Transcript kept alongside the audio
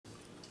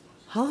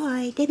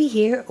Hi, Debbie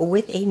here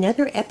with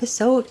another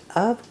episode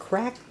of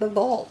Crack the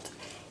Vault.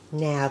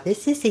 Now,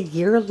 this is a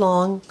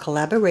year-long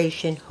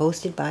collaboration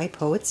hosted by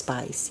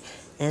Poetspice,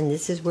 and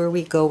this is where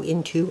we go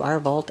into our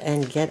vault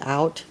and get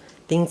out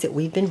things that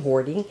we've been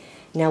hoarding.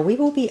 Now, we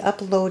will be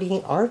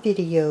uploading our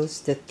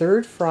videos the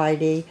third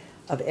Friday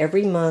of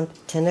every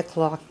month, 10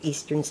 o'clock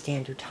Eastern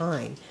Standard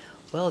Time.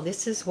 Well,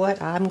 this is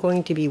what I'm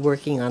going to be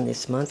working on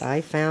this month. I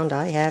found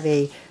I have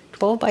a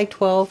 12 by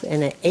 12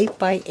 and an 8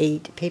 by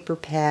 8 paper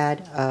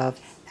pad of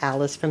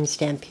Alice from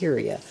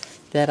Stamperia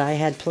that I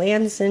had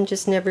plans and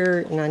just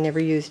never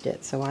used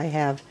it. So I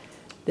have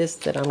this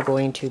that I'm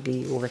going to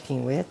be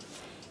working with.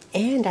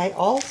 And I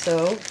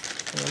also, in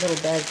a little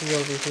baggie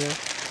over here,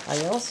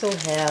 I also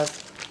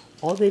have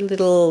all the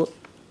little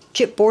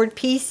chipboard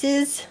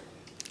pieces.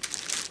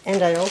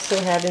 And I also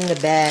have in the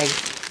bag,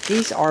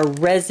 these are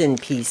resin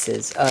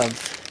pieces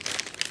of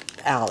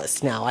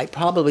Alice. Now, I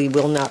probably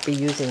will not be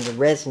using the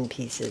resin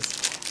pieces,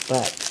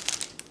 but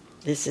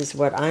this is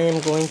what I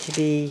am going to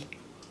be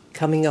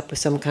coming up with,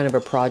 some kind of a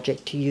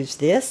project to use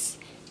this,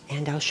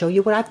 and I'll show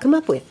you what I've come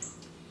up with.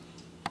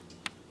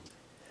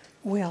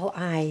 Well,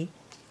 I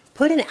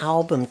put an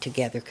album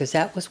together because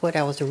that was what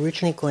I was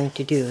originally going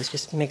to do, is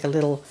just make a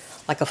little,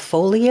 like a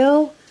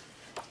folio,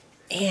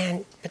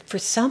 but for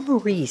some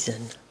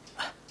reason,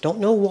 don't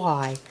know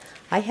why,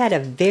 I had a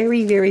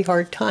very, very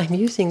hard time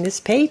using this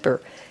paper.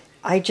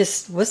 I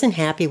just wasn't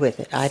happy with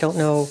it. I don't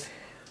know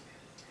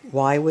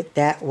why what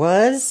that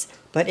was,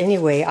 but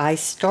anyway, I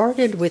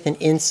started with an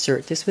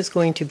insert. This was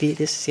going to be,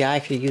 I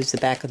actually used the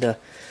back of the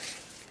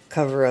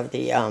cover of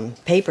the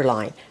paper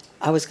line.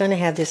 I was going to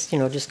have this,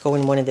 just go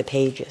in one of the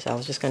pages. I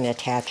was just going to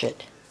attach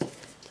it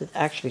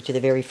actually to the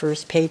very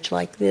first page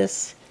like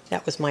this.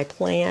 That was my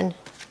plan.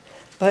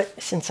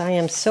 But since I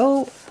am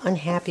so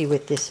unhappy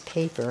with this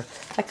paper,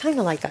 I kind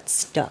of got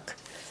stuck.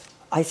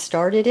 I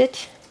started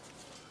it,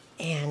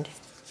 and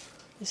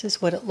this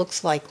is what it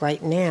looks like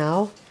right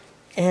now,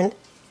 and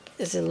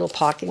there's a little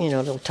pocket, a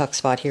little tuck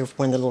spot here for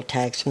one of the little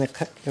tags from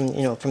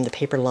the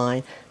paper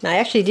line. Now, I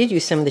actually did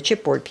use some of the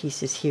chipboard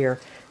pieces here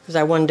because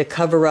I wanted to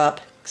cover up,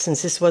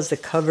 since this was the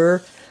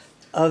cover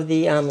of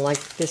the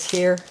like this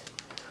here,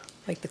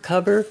 like the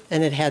cover,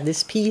 and it had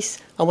this piece.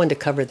 I wanted to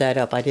cover that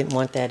up. I didn't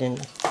want that in,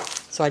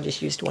 so I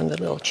just used one of the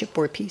little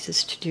chipboard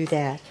pieces to do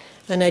that.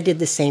 And I did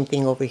the same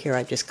thing over here.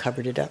 I just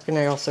covered it up, and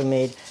I also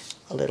made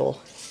a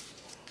little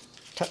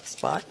tuck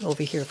spot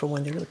over here for one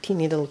of the little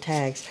teeny little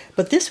tags.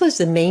 But this was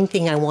the main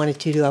thing I wanted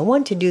to do. I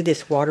wanted to do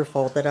this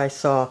waterfall that I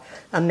saw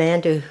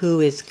Amanda, who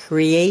is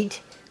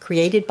created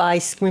by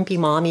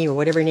Scrimpingmommy or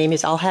whatever her name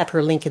is. I'll have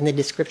her link in the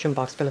description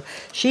box below.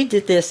 She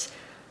did this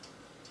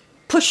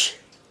push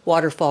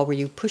waterfall where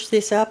you push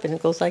this up and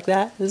it goes like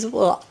that.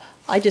 Well,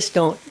 I just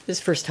don't. This is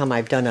the first time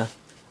I've done a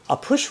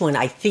push one,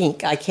 I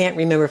think. I can't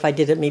remember if I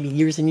did it maybe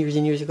years and years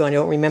and years ago. I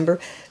don't remember.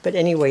 But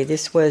anyway,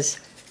 this was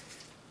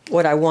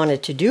what I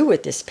wanted to do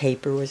with this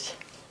paper, was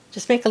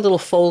just make a little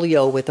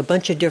folio with a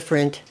bunch of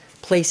different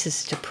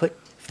places to put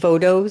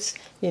photos,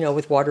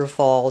 with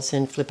waterfalls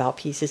and flip out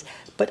pieces.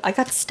 But I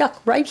got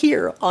stuck right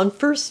here on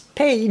first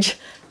page,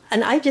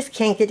 and I just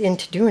can't get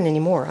into doing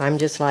anymore. I'm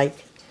just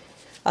like,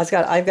 I've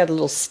got a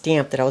little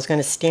stamp that I was going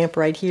to stamp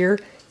right here,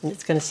 and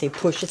it's going to say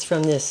push. It's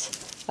from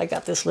this, I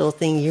got this little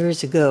thing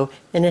years ago,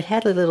 and it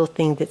had a little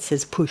thing that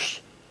says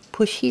push.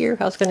 Push here.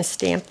 I was going to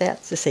stamp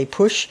that to say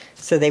push,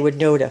 so they would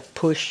know to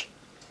push.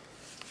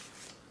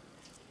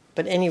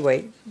 But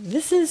anyway,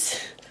 this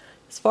is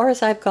as far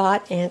as I've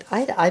got, and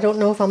I don't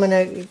know if I'm going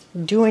to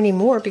do any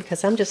more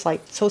because I'm just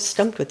so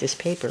stumped with this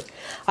paper.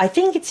 I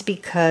think it's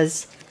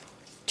because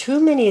too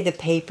many of the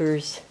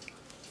papers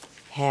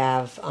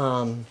have,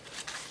 I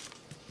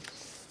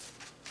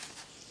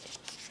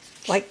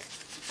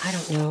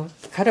don't know,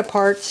 cut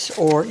aparts,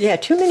 or, yeah,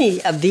 too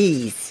many of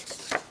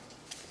these.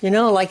 You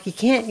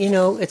can't,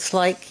 it's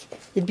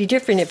it'd be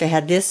different if it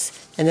had this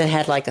and then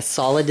had a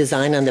solid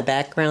design on the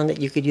background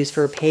that you could use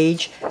for a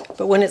page.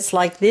 But when it's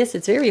like this,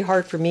 it's very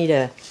hard for me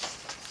to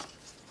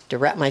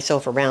wrap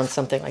myself around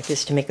something like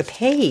this to make a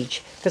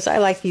page, because I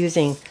like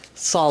using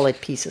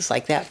solid pieces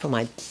like that for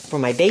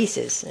my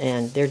bases,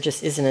 and there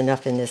just isn't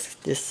enough in this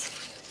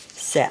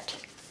set,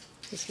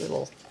 this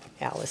little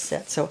Alice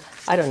set. So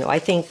I don't know. I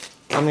think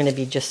I'm going to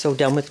be just so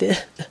done with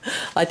this.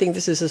 I think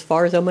this is as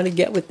far as I'm going to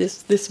get with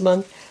this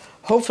month.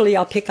 Hopefully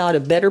I'll pick out a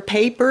better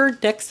paper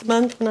next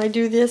month when I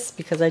do this,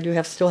 because I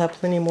do still have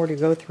plenty more to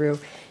go through.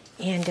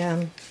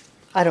 And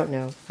I don't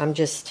know.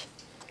 There's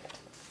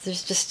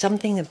just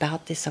something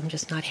about this I'm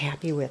just not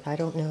happy with. I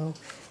don't know.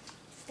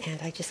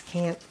 And I just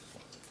can't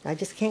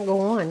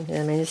go on.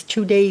 I mean, it's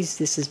 2 days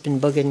this has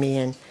been bugging me.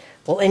 And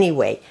well,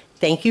 anyway,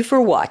 thank you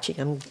for watching.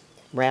 I'm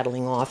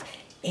rattling off.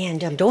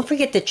 And don't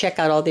forget to check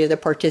out all the other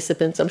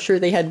participants. I'm sure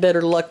they had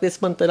better luck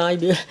this month than I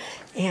did.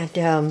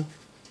 And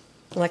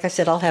like I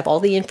said, I'll have all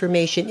the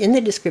information in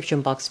the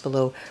description box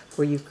below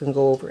where you can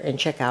go over and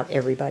check out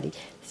everybody.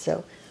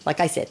 So, like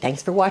I said,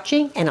 thanks for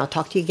watching, and I'll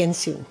talk to you again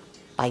soon.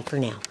 Bye for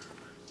now.